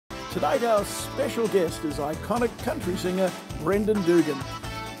Tonight our special guest is iconic country singer Brendan Dugan.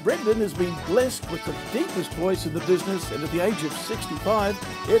 Brendan has been blessed with the deepest voice in the business, and at the age of 65,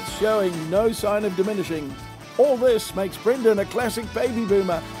 it's showing no sign of diminishing. All this makes Brendan a classic baby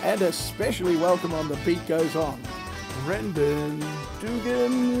boomer and especially welcome on The Beat Goes On. Brendan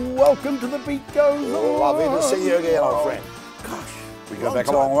Dugan, welcome to The Beat Goes On. Lovely to see you again, old friend. Gosh, we go back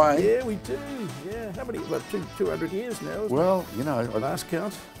a long way. Yeah, we do. Yeah, how many? About 200 years now. Well, you know, last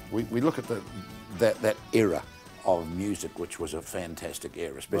count. We look at that era of music, which was a fantastic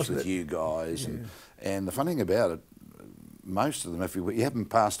era, especially with you guys. Yeah. And the funny thing about it, most of them, if you haven't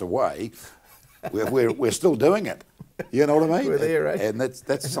passed away, we're still doing it. You know what I mean? We're there, eh? And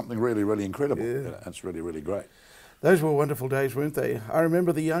that's something really, really incredible. Yeah. You know, that's really, really great. Those were wonderful days, weren't they? I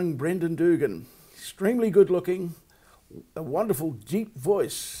remember the young Brendan Dugan, extremely good looking, a wonderful deep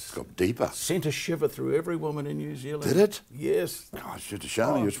voice. It's got deeper. Sent a shiver through every woman in New Zealand. Did it? Yes. Oh, I should have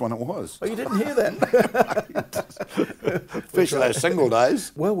shown you which one it was. Oh, you didn't hear that? Especially those single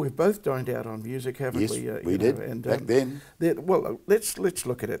days. Well, we've both dined out on music, haven't Yes, we? we did, and, back then. Well, let's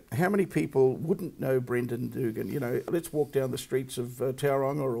look at it. How many people wouldn't know Brendan Dugan? You know, let's walk down the streets of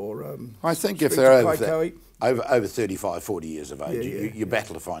Tauranga or I think if streets they're of Kaikohe. over 35, 40 years of age, Yeah, you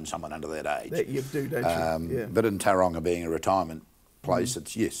battle to find someone under that age. That you do, don't you? Yeah. But in Tauranga being a retirement place,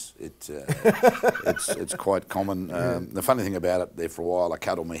 it's quite common. The funny thing about it, there for a while, I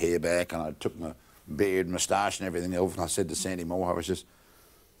cut all my hair back and I took my beard, moustache and everything else, and I said to Sandy Moore, I was just,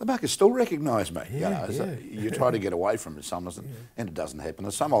 the buckers still recognise me. Yeah, So you try to get away from it sometimes, and it doesn't happen.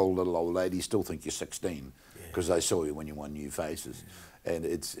 And some little old ladies still think you're 16 because they saw you when you won New Faces, and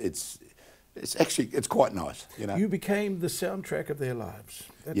it's actually quite nice, you know. You became the soundtrack of their lives.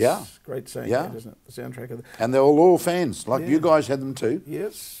 That's great saying, that, isn't it? The soundtrack of and they're all fans, like you guys had them too.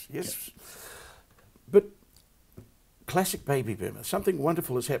 Yes. But classic baby boomer, something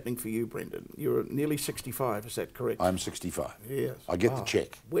wonderful is happening for you, Brendan. You're nearly 65, is that correct? I'm 65. Yes. I get the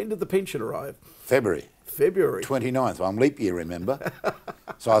check. When did the pension arrive? February 29th. I'm leap year, remember?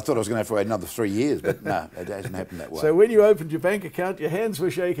 So I thought I was going to have to wait another 3 years, but no, it hasn't happened that way. So when you opened your bank account, your hands were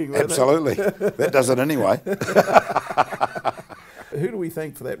shaking, weren't Absolutely. That does it anyway. Who do we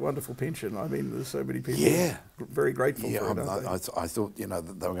thank for that wonderful pension? I mean, there's so many people very grateful for it, aren't they? I thought, you know,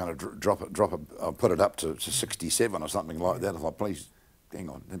 that they were going to put it up to 67 or something like that. I thought, please, hang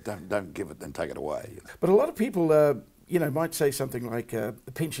on, don't give it, then take it away. But a lot of people, you know, might say something like the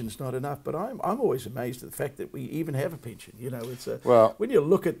pension's not enough. But I'm always amazed at the fact that we even have a pension. You know, it's when you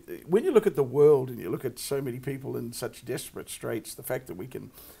look at the world and you look at so many people in such desperate straits, the fact that we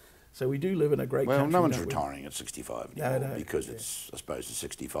can. So we do live in a great country. Well, no one's retiring at 65 anymore because it's, I suppose the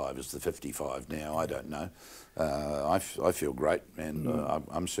 65 is the 55 now. I don't know. I feel great, and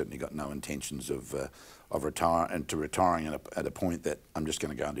I'm certainly got no intentions of retiring at a point that I'm just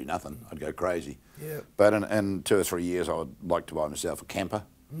going to go and do nothing. I'd go crazy. Yeah. But in 2 or 3 years, I would like to buy myself a camper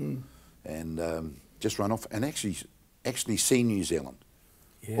and just run off and actually see New Zealand.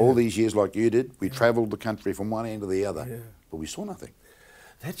 Yeah. All these years, like you did, we travelled the country from one end to the other, but we saw nothing.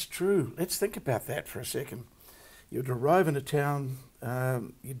 That's true. Let's think about that for a second. You'd arrive in a town,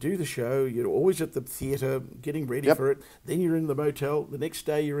 you do the show, you're always at the theatre getting ready for it, then you're in the motel, the next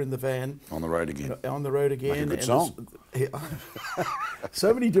day you're in the van. On the road again. Like a good song.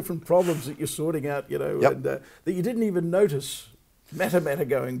 So many different problems that you're sorting out, you know, and that you didn't even notice. Matter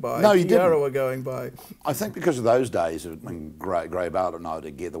going by, no, you Tiaroa going by. I think because of those days when Gray Bartlett and I were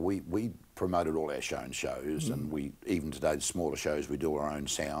together, we promoted all our shows, and we even today the smaller shows we do our own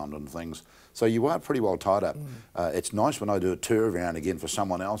sound and things. So you are pretty well tied up. It's nice when I do a tour every now and again for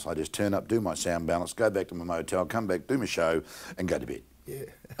someone else. I just turn up, do my sound balance, go back to my motel, come back, do my show, and go to bed. Yeah,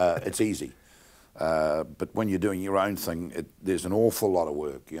 it's easy. But when you're doing your own thing, there's an awful lot of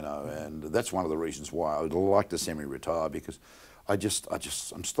work, you know, and that's one of the reasons why I would like to semi-retire, because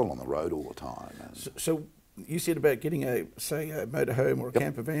I'm still on the road all the time. So you said about getting a motorhome or a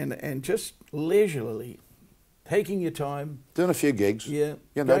camper van and just leisurely taking your time. Doing a few gigs. Yeah.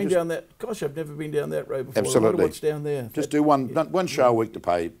 You know, going down that, gosh, I've never been down that road before. Absolutely. I wonder what's down there. Just do one show a week to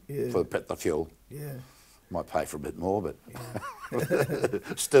pay for the fuel. Yeah. Might pay for a bit more, but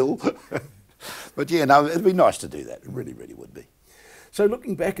still. But yeah, no, it'd be nice to do that. It really, really would be. So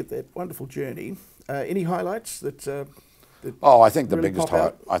looking back at that wonderful journey, any highlights that... I think the really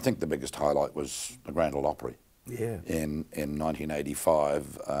biggest highlight was the Grand Ole Opry. Yeah. In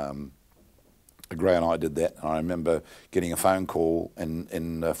 1985, Gray and I did that, and I remember getting a phone call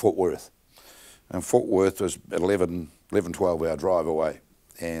in Fort Worth, and Fort Worth was 12-hour drive away,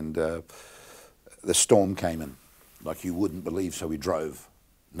 and the storm came in like you wouldn't believe. So we drove,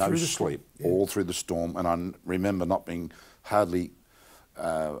 no sleep, all through the storm, and I remember not being hardly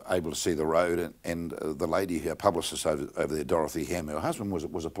able to see the road, and the lady, her publicist over there, Dorothy Ham, her husband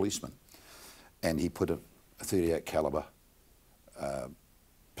was a policeman, and he put a 38 caliber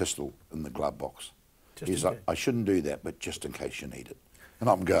pistol in the glove box. He's like, I shouldn't do that, but just in case you need it. And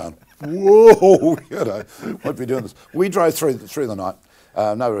I'm going, whoa, you know, won't be doing this. We drove through the night,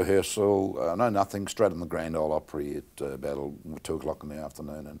 no rehearsal, no nothing, straight in the Grand Ole Opry at about 2 o'clock in the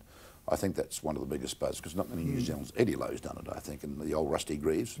afternoon. And I think that's one of the biggest buzz, because not many New Zealanders. Eddie Lowe's done it, I think, and the old Rusty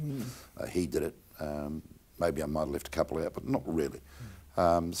Greaves. He did it. Maybe I might have left a couple out, but not really.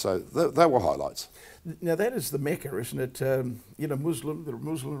 So they were highlights. Now that is the Mecca, isn't it? You know,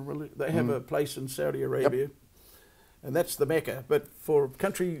 Muslim, they have a place in Saudi Arabia, and that's the Mecca. But for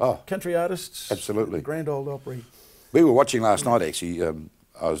country artists, absolutely, the Grand Ole Opry. We were watching last night, actually.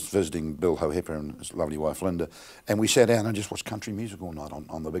 I was visiting Bill Hohepper and his lovely wife Linda, and we sat down and just watched country music all night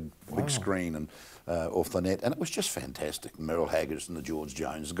on the big screen and off the net, and it was just fantastic. Merle Haggard and the George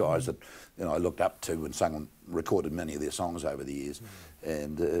Jones guys that I looked up to and sung and recorded many of their songs over the years,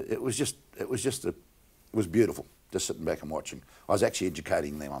 and it was beautiful. Just sitting back and watching. I was actually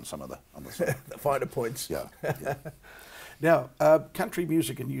educating them on some of the the finer points. Yeah. Now, country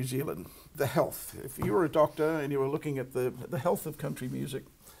music in New Zealand, the health. If you were a doctor and you were looking at the health of country music,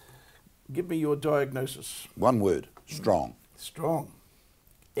 give me your diagnosis. One word: strong. Strong.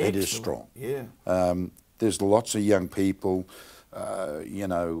 It is strong. Yeah. There's lots of young people,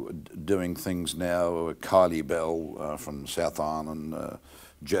 doing things now. Kylie Bell from South Island,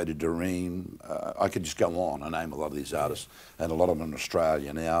 Jodie Doreen. I could just go on and name a lot of these artists, and a lot of them in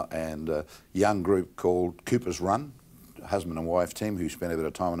Australia now. And a young group called Cooper's Run, husband and wife team who spent a bit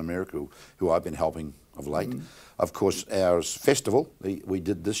of time in America, who I've been helping of late. Of course, our festival we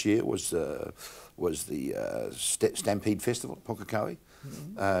did this year was the Stampede Festival at Pukekohe,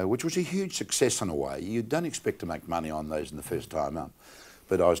 which was a huge success in a way. You don't expect to make money on those in the first time up,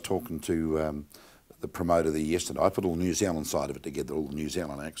 but I was talking to the promoter there yesterday. I put all the New Zealand side of it together, all the New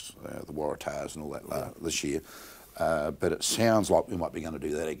Zealand acts, the Waratahs and all that this year, but it sounds like we might be going to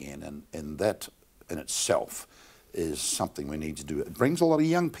do that again, and that in itself is something we need to do. It brings a lot of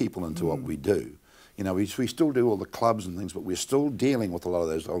young people into what we do. You know, we still do all the clubs and things, but we're still dealing with a lot of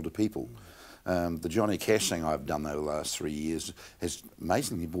those older people. The Johnny Cash thing I've done over the last 3 years has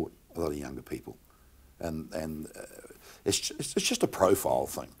amazingly brought a lot of younger people, and it's just a profile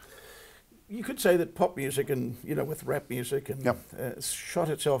thing. You could say that pop music and, with rap music and shot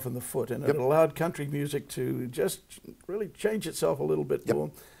itself in the foot, and it allowed country music to just really change itself a little bit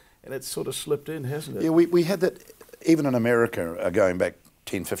more, and it's sort of slipped in, hasn't it? Yeah, we had that even in America going back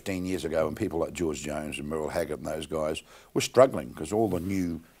 10, 15 years ago, and people like George Jones and Merle Haggard and those guys were struggling because all the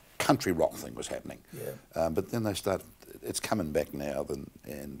new country rock thing was happening. Yeah. But then they started, it's coming back now,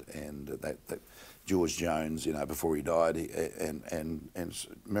 and that George Jones, before he died, and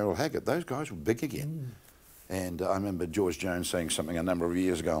Merle Haggard, those guys were big again. And I remember George Jones saying something a number of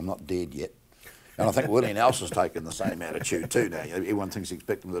years ago, I'm not dead yet. And I think Willie Nelson's taken the same attitude too now. Everyone thinks he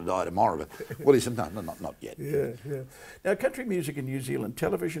expects him to die tomorrow, but Willie said, no, not yet. Yeah. Now, country music in New Zealand,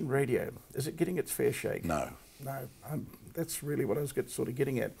 television, radio, is it getting its fair shake? No. That's really what I was sort of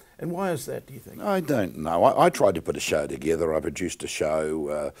getting at. And why is that, do you think? I don't know. I tried to put a show together. I produced a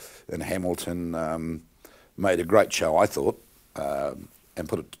show in Hamilton, made a great show, I thought, and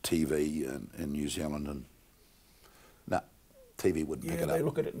put it to TV in New Zealand, and TV wouldn't pick it up. They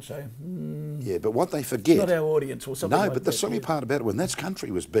look at it and say, yeah, but what they forget... It's not our audience or something like that. No, but the silly part about it, when that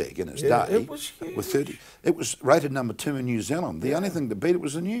country was big in its day... It was huge. With 30, it was rated number 2 in New Zealand. The only thing to beat it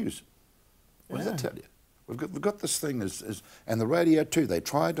was the news. What does that tell you? We've got this thing, and the radio too, they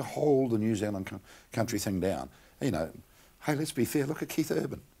tried to hold the New Zealand country thing down. Hey, let's be fair, look at Keith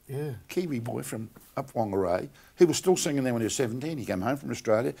Urban. Yeah. Kiwi boy from up Whangarei. He was still singing there when he was 17. He came home from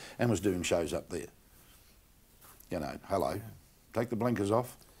Australia and was doing shows up there. Hello. Yeah. Take the blinkers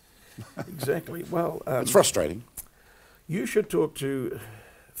off. Exactly. Well, it's frustrating. You should talk to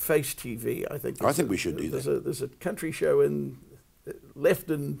Face TV. I think we should do that. There's a country show in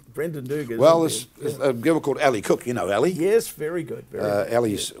Brendan Dugan. Well, there's a girl called Ali Cook. You know Ali? Yes, very good.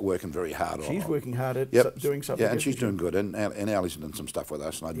 Ali's working very hard. She's working hard at doing something. Yeah, and she's doing good. And Ali's done some stuff with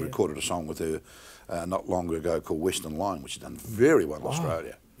us, and I recorded a song with her not long ago called Western Line, which has done very well in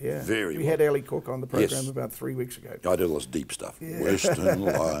Australia. Yeah, we had Ali Cook on the program about 3 weeks ago. I do all this deep stuff, Western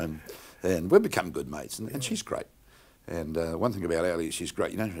Line, and we've become good mates, and she's great. And one thing about Ali is she's great.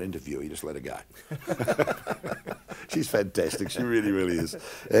 You don't have to interview her, you just let her go. She's fantastic, she really, really is.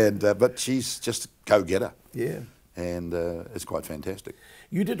 And but she's just a go-getter. Yeah. And it's quite fantastic.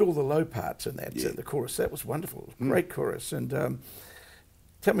 You did all the low parts in that, the chorus. That was wonderful. Great chorus. And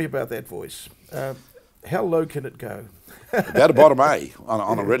tell me about that voice. How low can it go? About a bottom A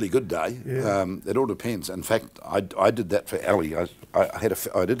on a really good day. Yeah. It all depends. In fact, I did that for Ali. I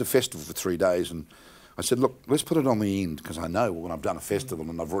did a festival for 3 days, and I said, look, let's put it on the end, because I know when I've done a festival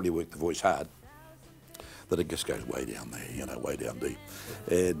and I've already worked the voice hard, that it just goes way down there, you know, way down deep.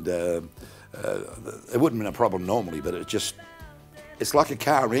 And it wouldn't have been a problem normally, but it's like a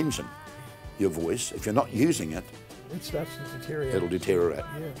car engine, your voice. If you're not using it, It starts to deteriorate. it'll deteriorate,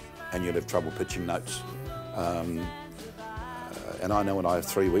 Yeah. and you'll have trouble pitching notes. And I know when I have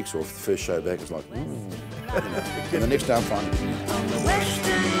 3 weeks off, the first show back, it's like, ooh, you know. And the next day I'm fine. On the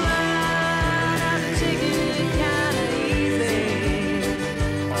Western Line, I'm taking it kinda easy.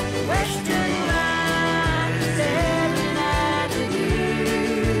 On the Western Line, every night with you.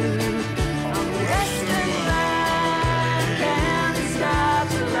 On the Western Line, counting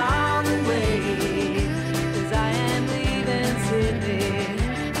stops along the way. 'Cause I am leaving Sydney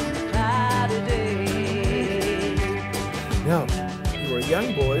on a cloudy day. Now, you were a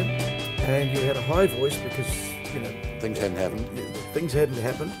young boy, and you had a high voice because, you know, Things hadn't happened. things hadn't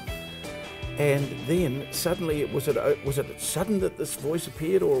happened. And then suddenly, was it sudden that this voice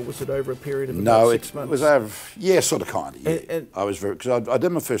appeared, or was it over a period of No, about it 6 months? was over, yeah, sort of, kind of, yeah. And- I was very, because I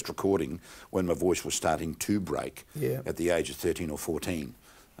did my first recording when my voice was starting to break, Yeah. at the age of 13 or 14.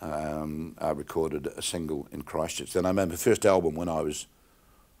 I recorded a single in Christchurch. Then I made my first album when I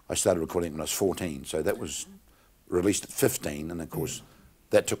started recording when I was 14, so that was released at 15, and of course,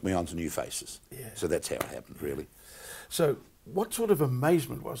 that took me on to New Faces. Yeah. So that's how it happened, really. So, what sort of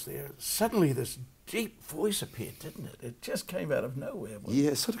amazement was there? Suddenly, this deep voice appeared, didn't it? It just came out of nowhere.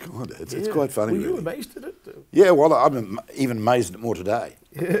 Yeah, sort of, kind of. It's Yeah. quite funny, Were you really. amazed at it? Yeah, well, I'm even amazed at it more today.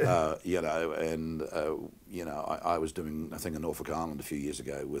 Yeah. You know, and you know, I was doing a thing in Norfolk Island a few years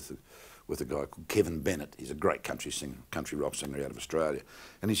ago with a guy called Kevin Bennett. He's a great country rock singer out of Australia,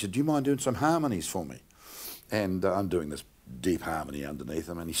 and he said, "Do you mind doing some harmonies for me?" And I'm doing this deep harmony underneath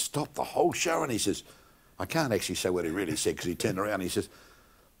him, and he stopped the whole show, and he says, I can't actually say what he really said, because he turned around and he says,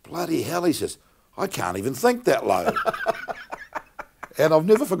 "Bloody hell," he says, "I can't even think that low." And I've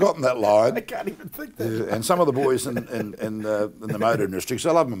never forgotten that line. I can't even think that. And some of the boys in the motor industry, because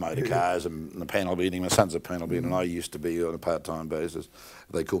I love my motor cars and the panel beating. My son's a panel beater, and I used to be on a part-time basis.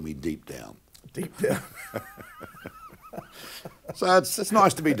 They call me Deep Down. Deep down. So it's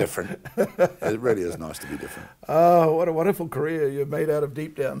nice to be different. It really is nice to be different. Oh, what a wonderful career you've made out of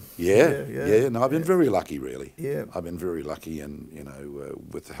Deep Down. Yeah. No, I've been very lucky, really. Yeah. I've been very lucky, and you know,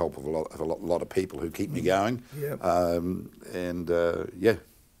 with the help of a lot of people who keep me going. Yeah. Yeah.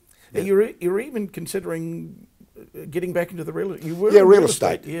 And you're even considering getting back into the real. You were Yeah, in real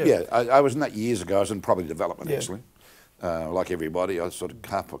estate. Yeah. Yeah, I was in that years ago. I was in property development, Yeah. actually. Like everybody, I sort of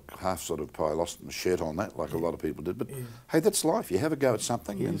half sort of probably lost my shirt on that, like a lot of people did. But hey, that's life. You have a go at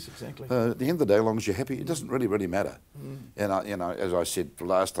something. Yes, and, exactly. at the end of the day, as long as you're happy, it doesn't really matter. And you know, as I said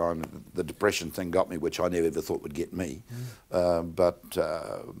last time, the depression thing got me, which I never ever thought would get me. But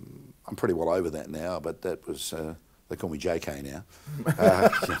I'm pretty well over that now. But that was. They call me JK now,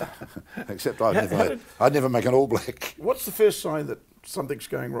 except I'd never make an All Black. What's the first sign that something's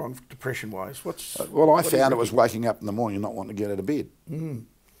going wrong, depression-wise? Well, I found it was waking up in the morning and not wanting to get out of bed.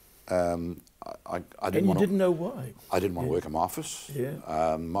 I didn't want didn't know why. I didn't want to work in my office.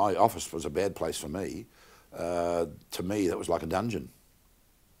 Yeah. My office was a bad place for me. To me, that was like a dungeon.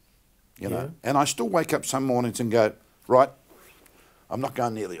 You know, Yeah. and I still wake up some mornings and go, right, I'm not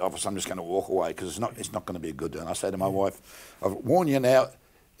going near the office. I'm just going to walk away, because it's not going to be a good day. And I say to my wife, I've warned you now,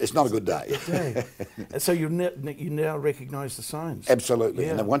 it's not a good day. Yeah. And so you now recognise the signs. Absolutely. Yeah.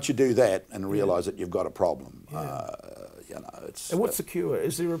 And then once you do that and realise that you've got a problem, Yeah. you know, it's. And what's the cure?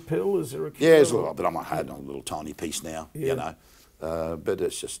 Is there a pill? Is there a cure? Yeah, it's a little, but I'm had a little tiny piece now, Yeah. you know. But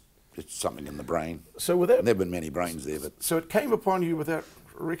it's something in the brain. So without, There've been many brains there, but so it came upon you without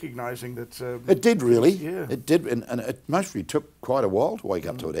recognising that. it did really. Yeah. It did, and it mostly took quite a while to wake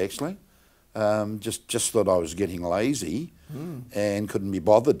up to it. Actually, just thought I was getting lazy and couldn't be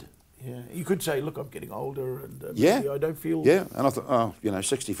bothered. Yeah, you could say, look, I'm getting older, and Yeah. maybe I don't feel. Yeah, and I thought, oh, you know,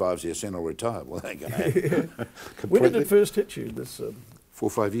 65's the soon I'll retire. Well, that ain't gonna happen. When did Completely. it first hit you? This. 4 or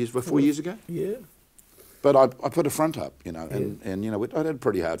 5 years, 4 years ago. Yeah. But I put a front up, you know, and you know, I had a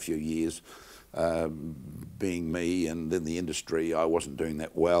pretty hard few years, being me, and then the industry. I wasn't doing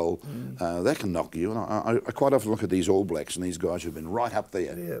that well. That can knock you. And I quite often look at these All Blacks and these guys who've been right up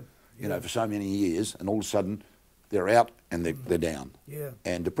there, Yeah. you know, for so many years, and all of a sudden they're out and they're down. Yeah.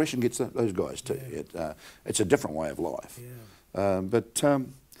 And depression gets those guys too. Yeah. It's a different way of life. Yeah.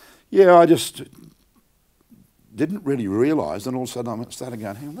 Yeah, I just didn't really realise, and all of a sudden I started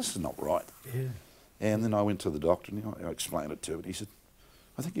going, hang on, this is not right. Yeah. And then I went to the doctor and I explained it to him, and he said,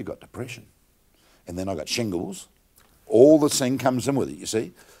 I think you've got depression. and then I got shingles. All the thing comes in with it, you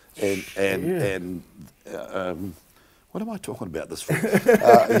see, and what am I talking about this for?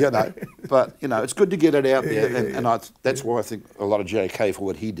 You know, but you know, it's good to get it out there, and that's why I think a lot of JK for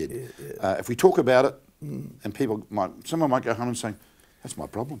what he did. If we talk about it, and someone might go home and say, "That's my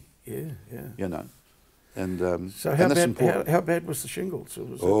problem." Yeah. You know, and So and that's important. how bad was the shingles? It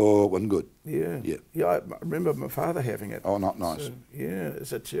wasn't good. Yeah. I remember my father having it. Oh, not nice. So, yeah,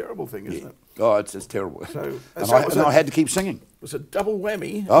 it's a terrible thing, isn't it? Oh, it's terrible. So, and I had to keep singing. It was a double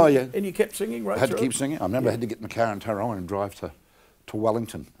whammy. Oh, yeah. And you kept singing right I had to through keep it? singing. I remember I had to get in the car in Tyrone and drive to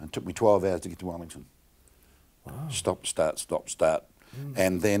Wellington. It took me 12 hours to get to Wellington. Wow. Stop, start.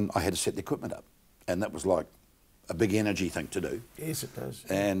 And then I had to set the equipment up. And that was like a big energy thing to do. Yes, it does.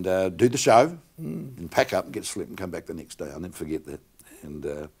 And do the show and pack up and get to sleep and come back the next day. I'll never forget that.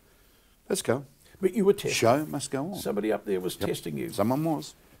 And let's go. But you were tested. Show must go on. Somebody up there was testing you. Someone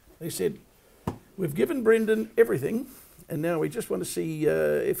was. They said, we've given Brendan everything, and now we just want to see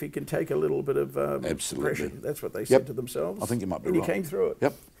if he can take a little bit of Absolutely. pressure. That's what they said to themselves. I think you might be and right. you came through it.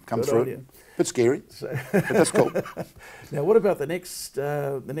 Yep, come Good through on it. you. Bit scary, So but that's cool. now, what about the next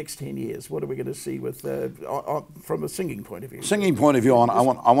 10 years? What are we going to see with from a singing point of view? Singing point of view, I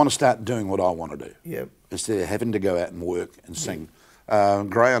want to start doing what I want to do. Yeah. Instead of having to go out and work and sing. Bart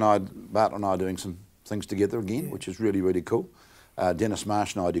and I are doing some things together again, which is really, really cool. Dennis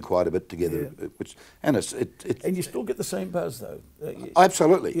Marsh and I do quite a bit together, And you still get the same buzz, though.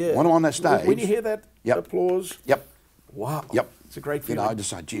 Absolutely. Yeah. When I'm on that stage, when you hear that applause, wow, it's a great feeling. You know, I just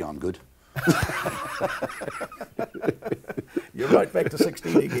say, gee, I'm good. You're right back to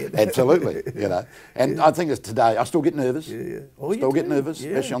 16 again. Absolutely, you know. And I think it's today, I still get nervous. Oh, Still you get do? nervous,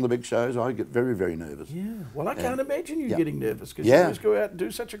 especially on the big shows. I get very, very nervous. Yeah. Well, I can't imagine you getting nervous because Yeah. you always go out and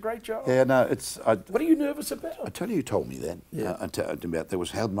do such a great job. Yeah, no, What are you nervous about? I tell you who told me that. About that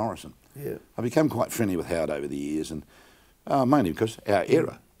was Howard Morrison. Yeah. I became quite friendly with Howard over the years, and mainly because our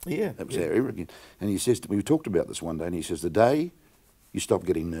era. Yeah. That was our era again. And he says, we talked about this one day, and he says, the day you stop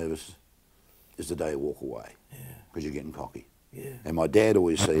getting nervous is the day you walk away. Because you're getting cocky. Yeah. And my dad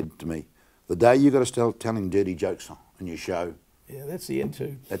always said to me, the day you got to start telling dirty jokes on your show, Yeah, that's the end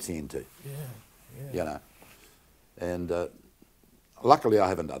too. that's the end too. Yeah. You know. And luckily I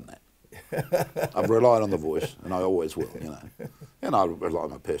haven't done that. I've relied on the voice, and I always will, you know. And I rely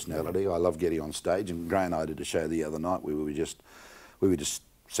on my personality. I love getting on stage. And Gray and I did a show the other night where we were just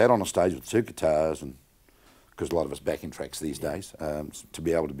sat on a stage with 2 guitars, and because a lot of us backing tracks these days, to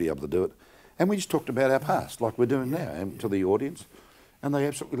be able to do it. And we just talked about our past, like we're doing now, and to the audience, and they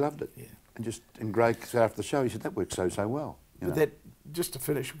absolutely loved it. And Gray said after the show, he said that worked so well. You know? But that, just to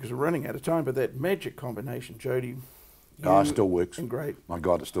finish, because we're running out of time, but that magic combination, Jody. It still works. And great. My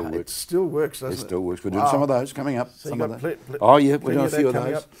God, it still It works. still works, doesn't it? It still works. We're doing some of those coming up. So some you of got those. Oh yeah, we're doing a few of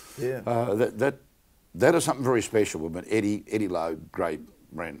coming those. up. Yeah. That is something very special. But Eddie Lowe, Gray,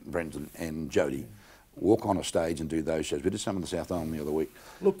 Brendan, and Jody walk on a stage and do those shows. We did some in the South Island the other week.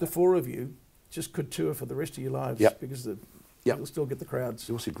 Look, the 4 of you just could tour for the rest of your lives because you'll still get the crowds.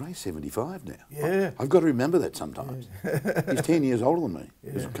 You'll see Gray's 75 now. Yeah. I've got to remember that sometimes. He's 10 years older than me.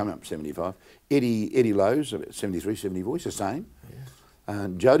 He's coming up 75. Eddie Lowe's about 73, 74. He's the same.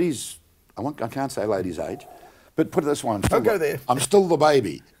 Jody's, I can't say lady's age, but put it this way, Don't go there. I'm still the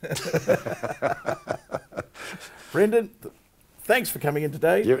baby. Brendan, thanks for coming in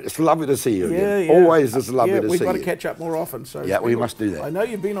today. Yeah, it's lovely to see you again. Yeah. Always it's lovely to see you. We've got to catch up more often. So Yeah, we must do that. I know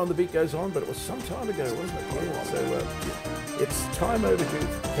you've been on The Beat Goes On, but it was some time ago, wasn't it? Yeah, so it's time overdue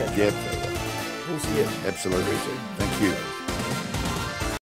to catch Yep. up. So, we'll see you. Absolutely. Very soon. Thank you.